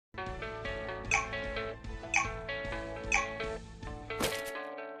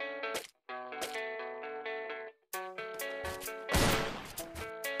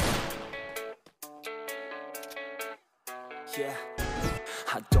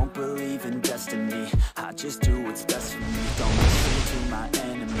just do what's best for me. Don't listen to my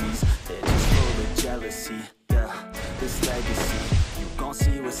enemies, they're just full of jealousy. Yeah, this legacy, you gon'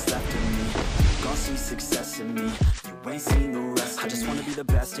 see what's left of me. You gon' see success in me, you ain't seen the rest of me. I just wanna be the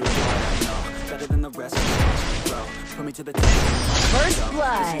best at what I know, better than the rest, just watch me grow. Put me to the test. First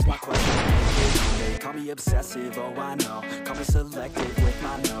blood. This is my question. They call me obsessive, oh I know. Call me selective with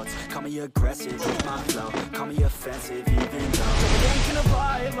my notes. Call me aggressive with my flow. Call me offensive even though it ain't gonna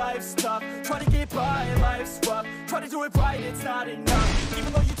buy, life's tough. Try to get by, life's rough. Try to do it right, it's not enough.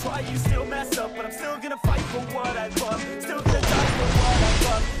 Even though you try, you still mess up. But I'm still gonna fight for what I love. Still gonna die for what I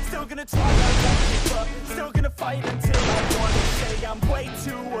love. Still gonna try, I won't give up. Still gonna fight until I want to say I'm way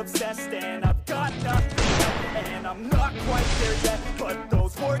too obsessed and I've got nothing left. And I'm not quite there yet, but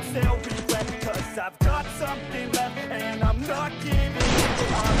those words they'll regret. Cause I've got something left and I'm not giving in.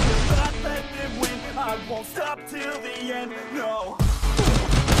 I will not let them win, I won't stop till the end, no.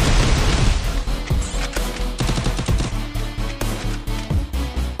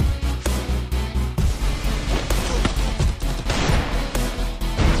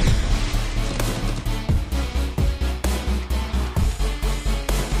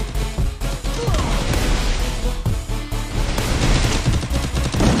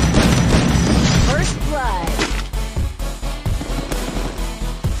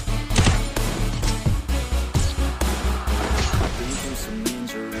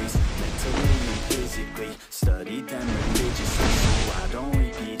 Studied them religiously so I don't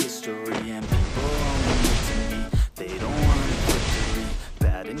repeat history. And people only look to me, they don't want a victory.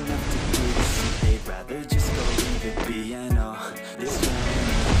 Bad enough to give a seat, they'd rather just go leave it be. And oh, this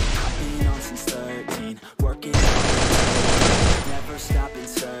journey I've been on since 13, working hard, never stopping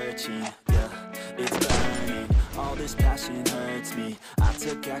searching. Yeah, it's burning, all this passion hurts me. I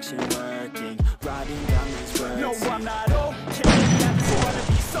took action working, writing down these words. No, I'm not okay, I just wanna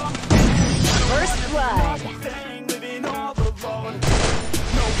be something. First blood. Living all alone.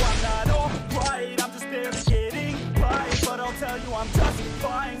 No, I'm not alright, I'm just barely getting by. But I'll tell you I'm just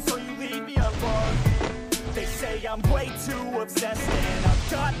fine, so you leave me alone. They say I'm way too obsessed and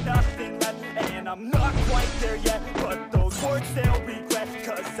I've got nothing left. And I'm not quite there yet, but those words they'll regret.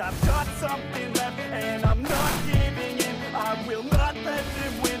 Cause I've got something left and I'm not giving in. I will not let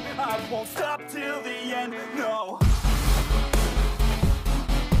them win, I won't stop till the end, no.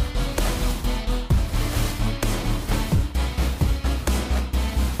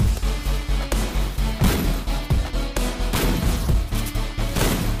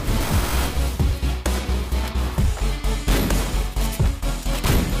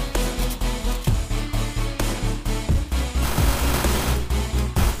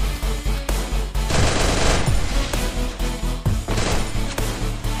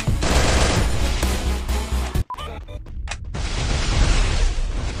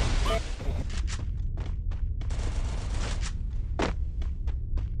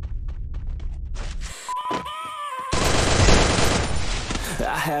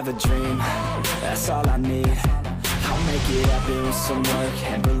 I have a dream, that's all I need. I'll make it happen with some work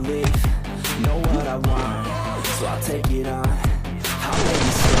and belief. Know what I want, so I'll take it on. I'll make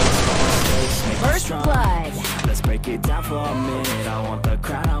mistakes, make me strong. Blood. Let's break it down for a minute. I want the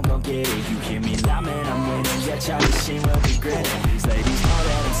crown, I'm gon' get it. You hear me loud, man, I'm winning. Yeah, Charlie Sheen will be grinning. These ladies know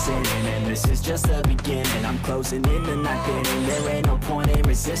that I'm sinning, and this is just the beginning. I'm closing in the ninth inning, there ain't no point in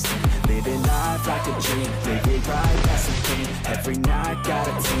resisting. Living life like a dream, live it right, that's the thing. Every night, got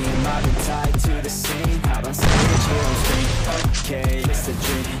a team, I've been tied to the scene. Out on stage, here on screen, okay, it's a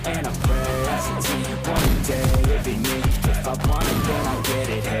dream. And I pray as a team, one day it'll be me. If I want it, then I'll get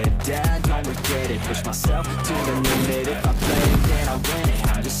it. Head down, don't regret it. Push myself to the limit. If I play it, then I win it.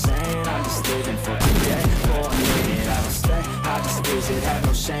 I'm just saying, I'm just living for today. For a minute, I don't stay, I just visit, have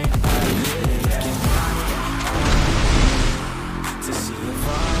no shame. I live to see if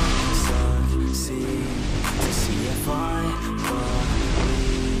I succeed, to see if I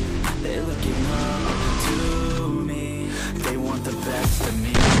believe. They're looking up to me. They want the best of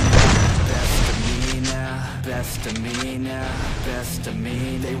me, best of me now, best of me now, best of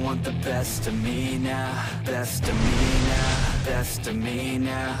me. They want the best of me now, best of me now, best of me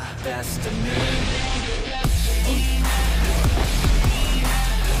now, best of me.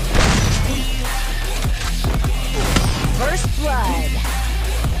 First blood.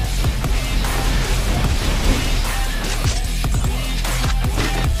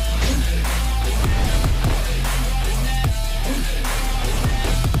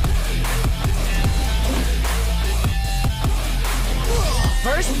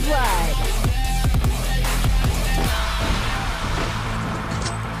 First blood.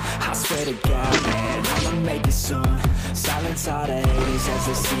 I swear to God, man, I'ma make it soon. Silence all the haters as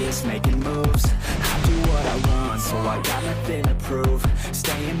they see us making moves. I do what I want, so I got nothing to prove.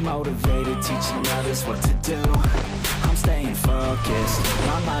 Staying motivated, teaching others what to do. I'm staying focused,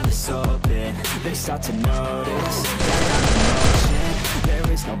 my mind is open. They start to notice that I'm in motion. There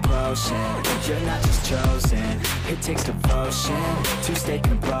is no potion, you're not just chosen. It takes devotion to stay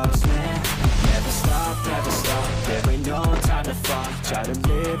composed, man. Never stop, there ain't no time to fall. Try to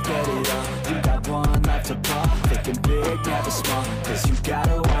live, get it up, you got one life to ball. Thinking big, never small, cause you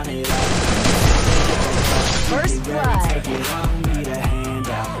gotta want it all. First blood. Take it on, need a hand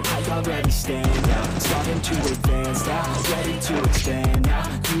out. I already stand out, starting to advance now. Ready to expand now,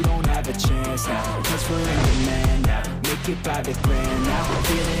 you don't have a chance now. Cause we're in demand now, make it by the grand now.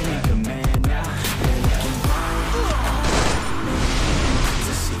 Feeling in command now, they're looking right at me.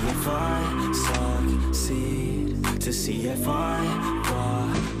 To see if I succeed, to see if I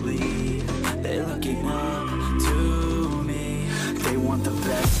lead. They're looking up to me. They want the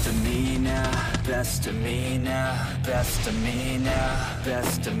best of me now, best of me now, best of me now,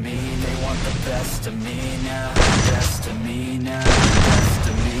 best of me. They want the best of me now, best of me now, best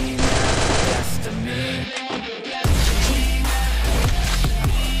of me now, best of me.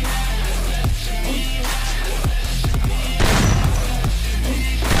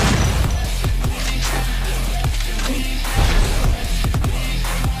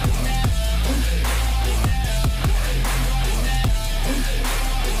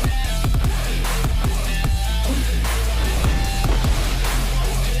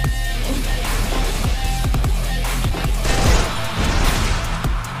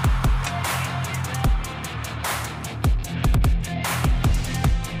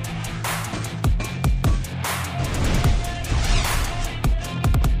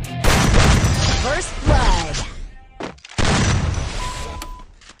 First blood.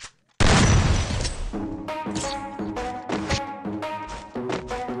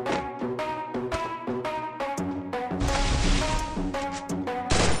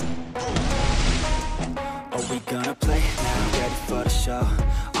 Are we gonna play now? Ready for the show?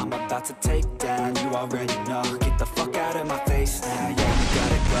 I'm about to take down, you already know. Get the fuck out of my face now, yeah, you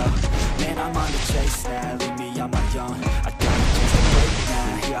gotta go. Man, I'm on the chase now, leave me on my own. I got a chance to break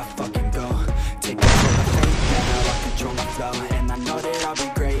now, here I fucking go. Take control of fate now, I control my flow. And I know that I'll be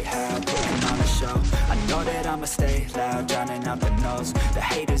great, how putting on a show. I know that I'ma stay loud, drowning out the noise. The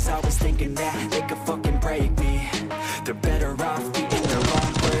haters always thinking that they could fucking break me. They're better off eating their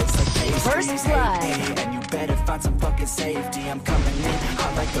own words like pastries. First Hate blood. me, and you better find some fucking safety. I'm coming in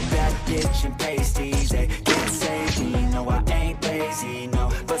hot like a bad bitch and pasties. They can't save me, no I ain't lazy, no.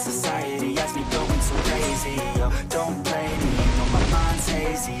 But society has me going so crazy, yo. Don't play me, no my mind's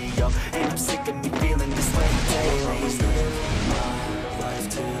hazy, yo. And I'm sick of me feeling this way daily. Live my life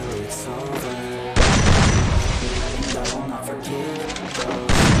till it's over, and I will not forgive those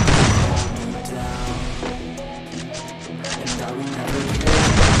who hold me down. And I will never give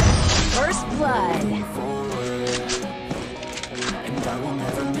First blood. forward, and I will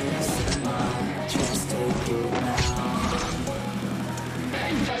never miss my chance. Take it now.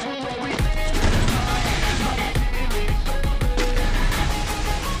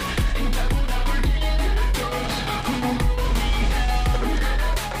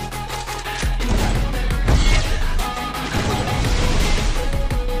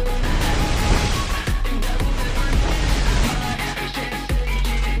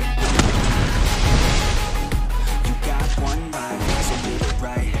 You got one life, so live it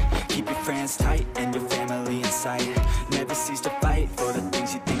right. Keep your friends tight and your family in sight. Never cease to fight for the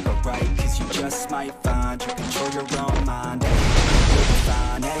things you think are right. Cause you just might find you control your own mind, eh? You'll be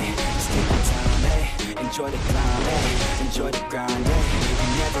fine, eh? Just take your time, eh? Enjoy the climb, eh? Enjoy the grind, eh? You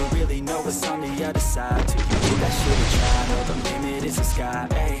never really know what's on the other side till you do that shit and try. No, the limit is the sky,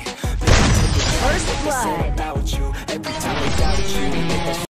 eh? First blood. About you, every time they doubt you, make that